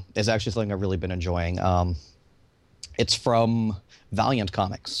Armstrong is actually something I've really been enjoying. It's from Valiant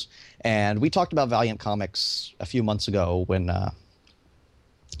Comics. And we talked about Valiant Comics a few months ago when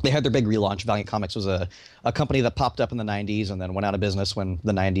they had their big relaunch. Valiant Comics was a company that popped up in the 90s and then went out of business when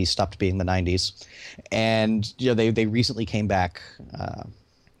the 90s stopped being the 90s. And you know, they recently came back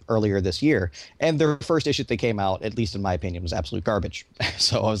earlier this year. And their first issue that they came out, at least in my opinion, was absolute garbage.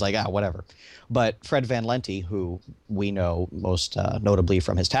 So I was like, whatever. But Fred Van Lente, who we know most notably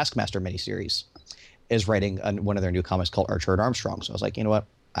from his Taskmaster miniseries, is writing one of their new comics called Archer and Armstrong. So I was like, you know what?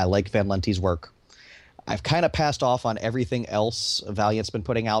 I like Van Lente's work. I've kind of passed off on everything else Valiant's been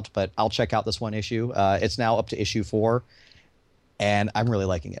putting out, but I'll check out this one issue. It's now up to issue 4, and I'm really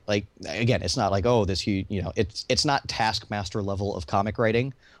liking it. Like, again, it's not like, oh, this huge, you know, it's not Taskmaster level of comic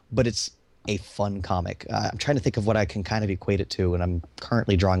writing, but it's a fun comic. I'm trying to think of what I can kind of equate it to, and I'm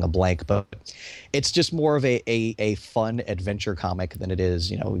currently drawing a blank, but it's just more of a fun adventure comic than it is,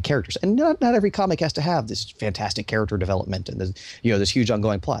 you know, characters. And not every comic has to have this fantastic character development and this, you know, this huge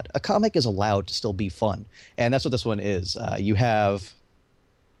ongoing plot. A comic is allowed to still be fun, and that's what this one is. You have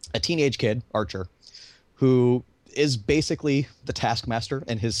a teenage kid, Archer, who is basically the Taskmaster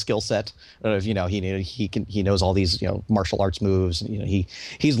in his skill set of, you know, he knows all these, you know, martial arts moves, you know,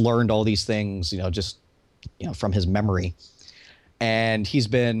 he's learned all these things, you know, just, you know, from his memory. And he's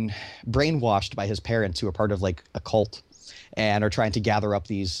been brainwashed by his parents, who are part of like a cult and are trying to gather up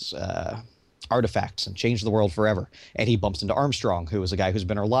these artifacts and change the world forever. And he bumps into Armstrong, who is a guy who's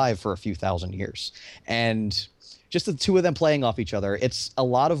been alive for a few thousand years. And just the two of them playing off each other. It's a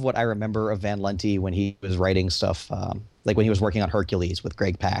lot of what I remember of Van Lente when he was writing stuff, like when he was working on Hercules with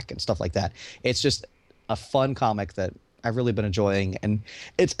Greg Pak and stuff like that. It's just a fun comic that I've really been enjoying. And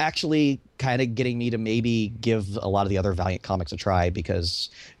it's actually kind of getting me to maybe give a lot of the other Valiant comics a try, because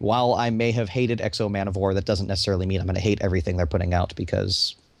while I may have hated Exo Manowar, that doesn't necessarily mean I'm going to hate everything they're putting out,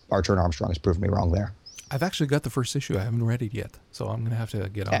 because Archer and Armstrong has proven me wrong there. I've actually got the first issue. I haven't read it yet, so I'm going to have to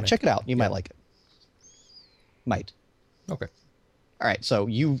get on it. Check it out. You might like it. Might. Okay. All right. So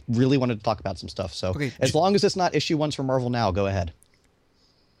you really wanted to talk about some stuff. So okay. As long as it's not issue 1s from Marvel Now, go ahead.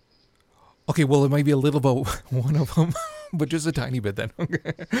 Okay. Well, it might be a little about one of them, but just a tiny bit then.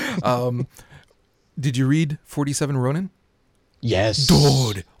 Okay. Did you read 47 Ronin? Yes.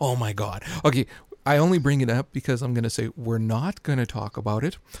 Dude. Oh my God. Okay. I only bring it up because I'm going to say we're not going to talk about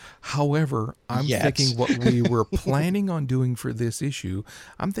it. However, I'm thinking what we were planning on doing for this issue,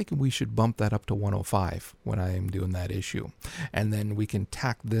 I'm thinking we should bump that up to 105 when I am doing that issue. And then we can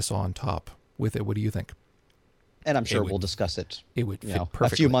tack this on top with it. What do you think? And I'm sure we'll discuss it. It would fit perfectly. A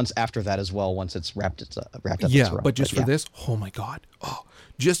few months after that as well, once it's wrapped up. Yeah, but just for this, oh my God. Oh,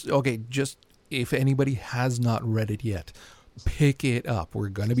 just if anybody has not read it yet, pick it up. We're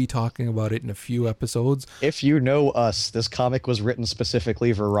going to be talking about it in a few episodes. If you know us, this comic was written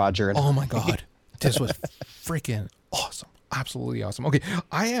specifically for Roger. And oh my God. This was freaking awesome. Absolutely awesome. Okay.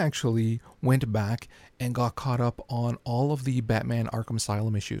 I actually went back and got caught up on all of the Batman Arkham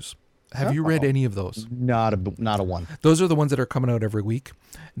Asylum issues. Have you read any of those? Not a one. Those are the ones that are coming out every week.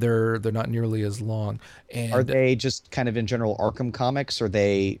 They're not nearly as long. And are they just kind of in general Arkham comics, or are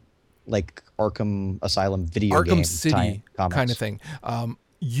they like Arkham Asylum video Arkham game City kind of thing?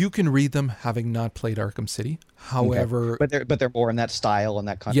 You can read them having not played Arkham City. However, okay. but they're more in that style and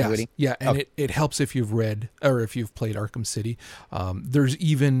that continuity. Yes, yeah, and it helps if you've read or if you've played Arkham City. There's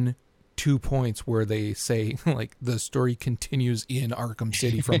even 2 points where they say like the story continues in Arkham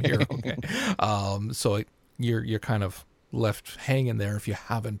City from here. Okay, so you're kind of left hanging there if you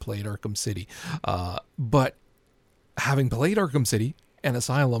haven't played Arkham City. But having played Arkham City and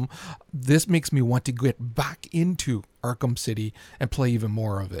Asylum, this makes me want to get back into Arkham City and play even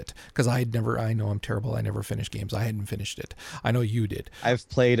more of it. Because I know I'm terrible. I never finished games. I hadn't finished it. I know you did. I've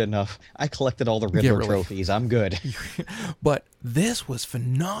played enough. I collected all the Riddler trophies. I'm good. But this was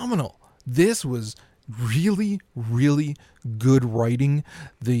phenomenal. This was really, really good writing.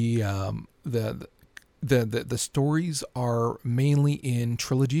 The stories are mainly in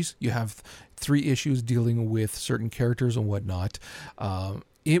trilogies. You have 3 issues dealing with certain characters and whatnot.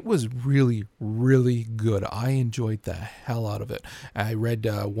 It was really, really good. I enjoyed the hell out of it. I read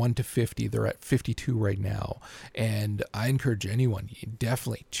 1 to 50. They're at 52 right now. And I encourage anyone, you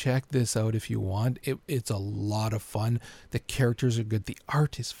definitely check this out if you want. It's a lot of fun. The characters are good. The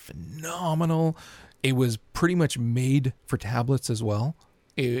art is phenomenal. It was pretty much made for tablets as well.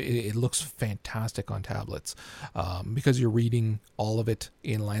 It looks fantastic on tablets because you're reading all of it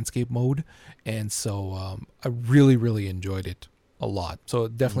in landscape mode. And so I really, really enjoyed it a lot. So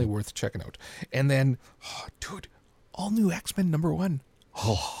definitely worth checking out. And then, dude, all new X-Men #1.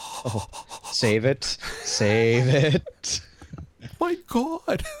 Save it. Save it. My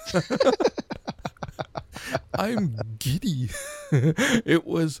God. I'm giddy. It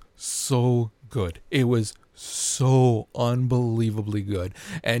was so good. It was so unbelievably good.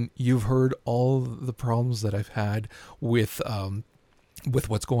 And you've heard all the problems that I've had with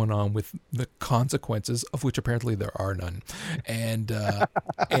what's going on with the consequences, of which apparently there are none. And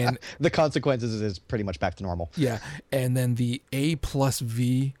and the consequences is pretty much back to normal. Yeah. And then the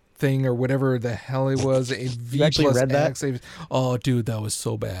A+V thing or whatever the hell it was, a V you actually plus read that? X. Oh, dude, that was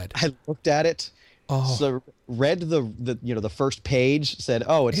so bad. I looked at it. Oh. So read the first page, said,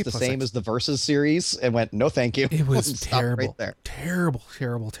 "Oh, it's the same as the Versus series," and went, "No, thank you." It was terrible, right there. terrible.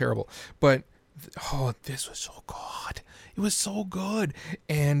 But this was so good. It was so good,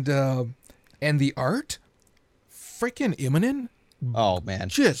 and the art, freaking Immonen. Oh man,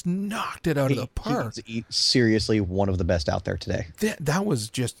 just knocked it out of the park. He's seriously one of the best out there today. That was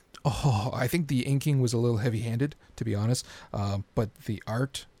just. I think the inking was a little heavy-handed, to be honest. But the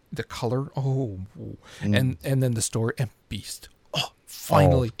art. The color, and then the story and Beast.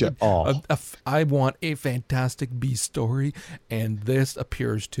 Finally, I want a Fantastic Beast story, and this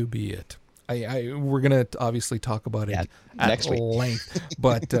appears to be it. We're gonna obviously talk about it next at length,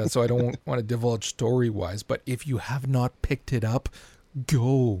 but so I don't want to divulge story-wise. But if you have not picked it up,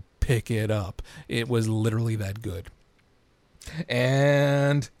 go pick it up. It was literally that good.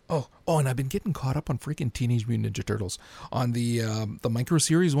 And and I've been getting caught up on freaking Teenage Mutant Ninja Turtles on the micro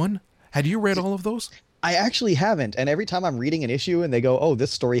series one. Had you read all of those? I actually haven't. And every time I'm reading an issue and they go, "Oh,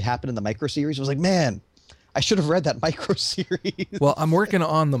 this story happened in the micro series," I was like, "Man, I should have read that micro series." Well, I'm working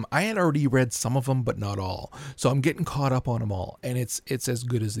on them. I had already read some of them, but not all. So I'm getting caught up on them all, and it's as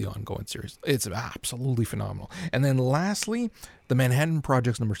good as the ongoing series. It's absolutely phenomenal. And then lastly, the Manhattan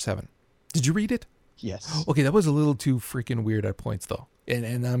Projects #7. Did you read it? Yes. Okay, that was a little too freaking weird at points, though.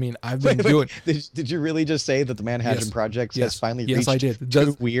 And I mean, I've been doing. Did you really just say that the Manhattan Project has finally reached? Yes, I did.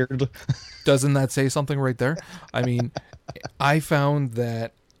 Too weird. Doesn't that say something right there? I mean, I found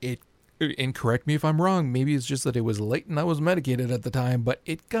that it. And correct me if I'm wrong. Maybe it's just that it was late and I was medicated at the time, but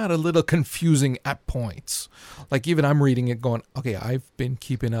it got a little confusing at points. Like even I'm reading it, going, "Okay, I've been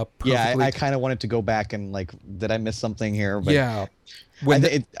keeping up." Perfectly. Yeah, I kind of wanted to go back and like, did I miss something here? But yeah,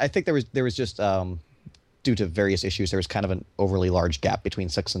 I think there was just due to various issues, there was kind of an overly large gap between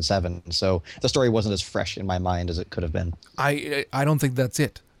 6 and 7, so the story wasn't as fresh in my mind as it could have been. I don't think that's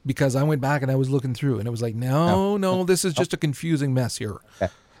it, because I went back and I was looking through and it was like, no, this is just a confusing mess here.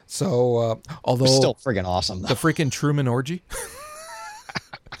 Okay. So although still friggin' awesome, the freaking Truman Orgy.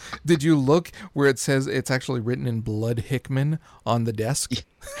 Did you look where it says it's actually written in Blood Hickman on the desk?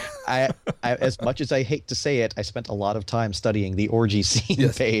 I as much as I hate to say it, I spent a lot of time studying the orgy scene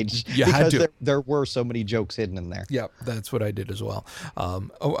page because there were so many jokes hidden in there. Yeah, that's what I did as well.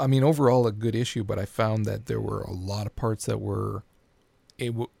 I mean, overall a good issue, but I found that there were a lot of parts that were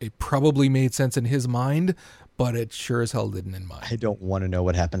it probably made sense in his mind, but it sure as hell didn't in mine. I don't want to know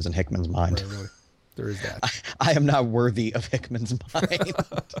what happens in Hickman's mind. Right, really. There is that. I am not worthy of Hickman's mind.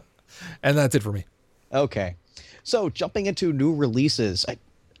 And that's it for me. Okay. So jumping into new releases.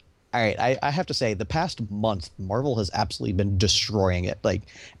 I have to say, the past month, Marvel has absolutely been destroying it. Like,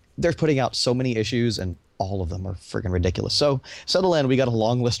 they're putting out so many issues, and all of them are friggin' ridiculous. So settle in. We got a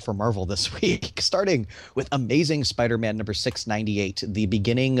long list for Marvel this week, starting with Amazing Spider-Man number 698, the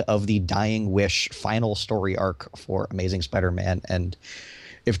beginning of the Dying Wish final story arc for Amazing Spider-Man. And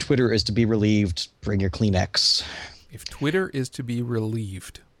if Twitter is to be relieved, bring your Kleenex. If Twitter is to be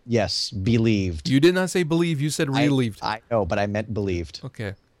relieved. Yes, believed. You did not say believe, you said relieved. I know, but I meant believed.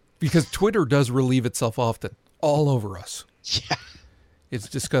 Okay. Because Twitter does relieve itself often, all over us. Yeah. It's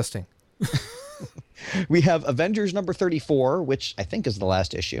disgusting. We have Avengers number 34, which I think is the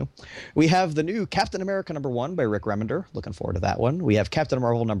last issue. We have the new Captain America number 1 by Rick Remender. Looking forward to that one. We have Captain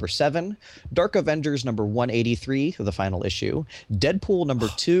Marvel number 7, Dark Avengers number 183, the final issue, Deadpool number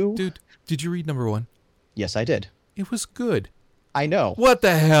 2. Dude, did you read number 1? Yes, I did. It was good. I know. What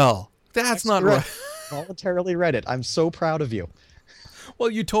the hell? That's not right. Voluntarily read it. I'm so proud of you. Well,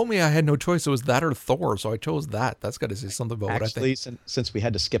 you told me I had no choice. It was that or Thor, so I chose that. That's got to say something about what I Actually, think. since we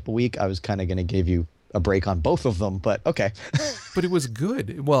had to skip a week, I was kind of going to give you a break on both of them, but okay. But it was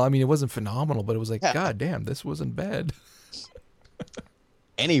good. Well, I mean, it wasn't phenomenal, but it was like, God damn, this wasn't bad.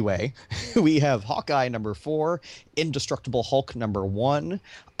 Anyway, we have Hawkeye number 4, Indestructible Hulk number 1,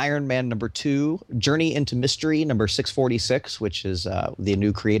 Iron Man number 2, Journey into Mystery number 646, which is the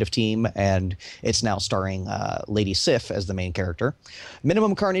new creative team, and it's now starring Lady Sif as the main character.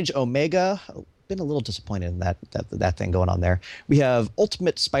 Minimum Carnage Omega. Been a little disappointed in that thing going on there. We have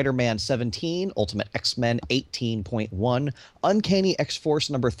Ultimate Spider-Man 17, Ultimate X-Men 18.1, Uncanny X-Force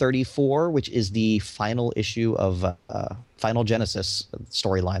number 34, which is the final issue of Final Genesis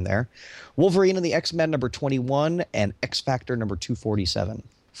storyline there. Wolverine and the X-Men number 21, and X-Factor number 247.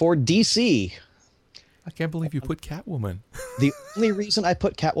 For DC, I can't believe you put Catwoman. the only reason I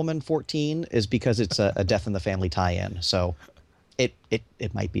put Catwoman 14 is because it's a Death in the Family tie-in, so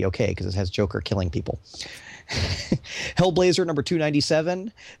it might be okay because it has Joker killing people. Hellblazer number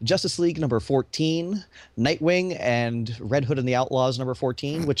 297, Justice League number 14, Nightwing and Red Hood and the Outlaws number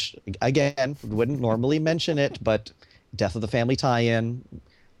 14, which again wouldn't normally mention it, but Death of the Family tie-in.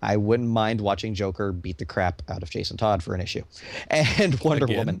 I wouldn't mind watching Joker beat the crap out of Jason Todd for an issue. And Wonder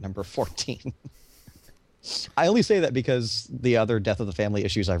Woman number 14. I only say that because the other Death of the Family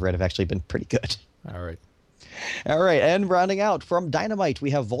issues I've read have actually been pretty good. All right. All right, and rounding out from Dynamite,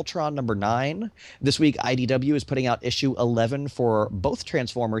 we have Voltron number 9. This week, IDW is putting out issue 11 for both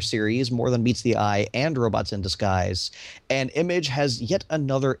Transformers series, More Than Meets the Eye and Robots in Disguise. And Image has yet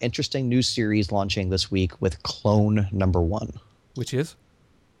another interesting new series launching this week with Clone number 1. Which is?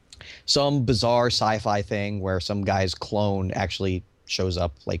 Some bizarre sci-fi thing where some guy's clone actually shows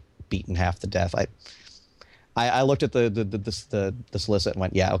up, like, beaten half to death. I looked at the solicit and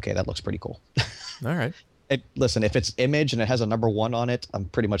went, yeah, okay, that looks pretty cool. All right. Listen, if it's Image and it has a number 1 on it, I'm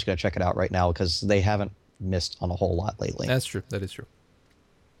pretty much going to check it out right now because they haven't missed on a whole lot lately. That's true. That is true.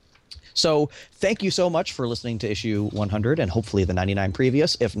 So thank you so much for listening to issue 100 and hopefully the 99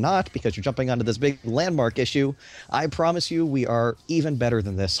 previous. If not, because you're jumping onto this big landmark issue, I promise you we are even better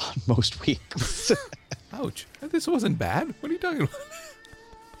than this on most weeks. Ouch. This wasn't bad. What are you talking about?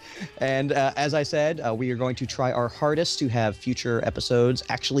 And as I said, we are going to try our hardest to have future episodes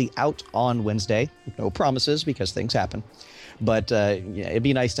actually out on Wednesday. No promises because things happen. But it'd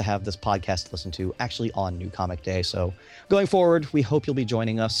be nice to have this podcast to listen to actually on New Comic Day. So going forward, we hope you'll be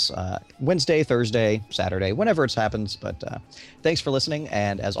joining us Wednesday, Thursday, Saturday, whenever it happens. But thanks for listening.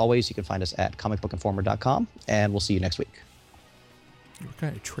 And as always, you can find us at comicbookinformer.com. And we'll see you next week. You were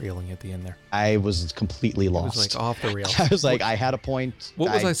kind of trailing at the end there. I was completely lost. It was like off the rails. I was like, I had a point.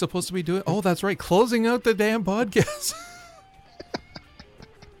 What was I supposed to be doing? Oh, that's right. Closing out the damn podcast.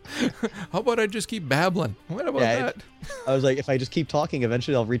 How about I just keep babbling? What about that? I was like, if I just keep talking,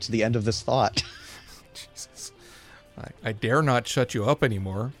 eventually I'll reach the end of this thought. Jesus. I dare not shut you up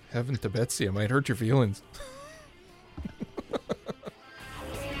anymore. Heaven to Betsy, I might hurt your feelings.